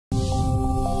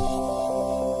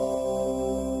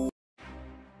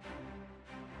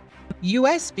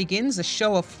US begins a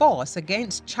show of force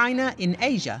against China in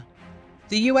Asia.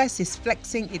 The US is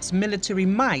flexing its military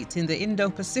might in the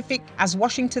Indo-Pacific as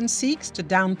Washington seeks to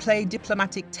downplay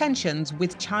diplomatic tensions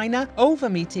with China over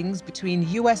meetings between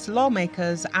US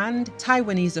lawmakers and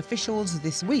Taiwanese officials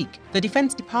this week. The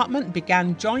Defense Department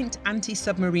began joint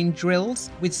anti-submarine drills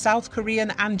with South Korea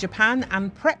and Japan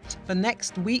and prepped for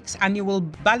next week's annual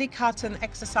Balikatan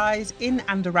exercise in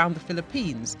and around the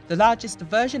Philippines, the largest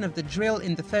version of the drill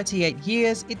in the 38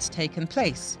 years it's taken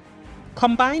place.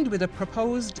 Combined with a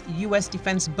proposed US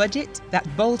defense budget that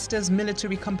bolsters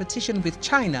military competition with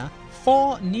China,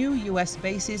 4 new US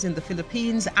bases in the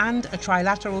Philippines and a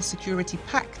trilateral security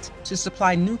pact to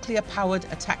supply nuclear-powered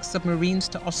attack submarines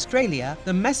to Australia,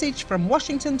 the message from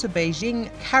Washington to Beijing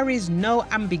carries no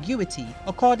ambiguity,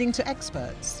 according to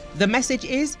experts. The message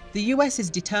is the US is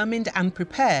determined and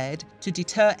prepared to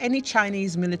deter any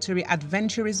Chinese military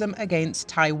adventurism against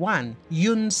Taiwan.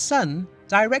 Yun Sun,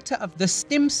 director of the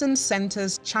Stimson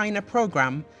Center's China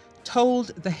program, told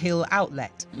the Hill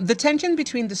outlet. The tension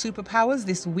between the superpowers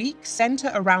this week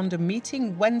center around a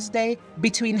meeting Wednesday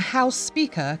between House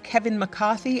Speaker Kevin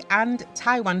McCarthy and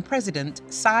Taiwan President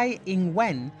Tsai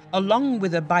Ing-wen, along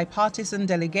with a bipartisan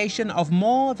delegation of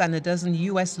more than a dozen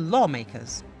US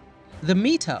lawmakers. The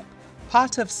meetup,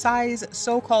 part of Tsai's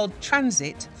so-called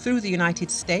transit through the United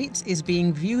States, is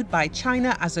being viewed by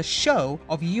China as a show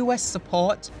of US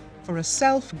support for a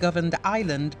self-governed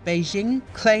island Beijing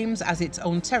claims as its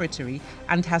own territory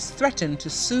and has threatened to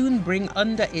soon bring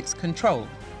under its control.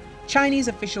 Chinese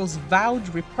officials vowed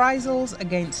reprisals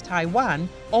against Taiwan,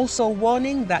 also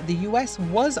warning that the US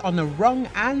was on a wrong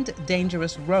and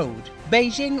dangerous road.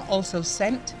 Beijing also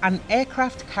sent an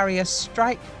aircraft carrier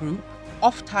strike group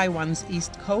off Taiwan's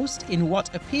east coast in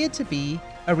what appeared to be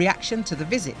a reaction to the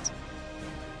visit.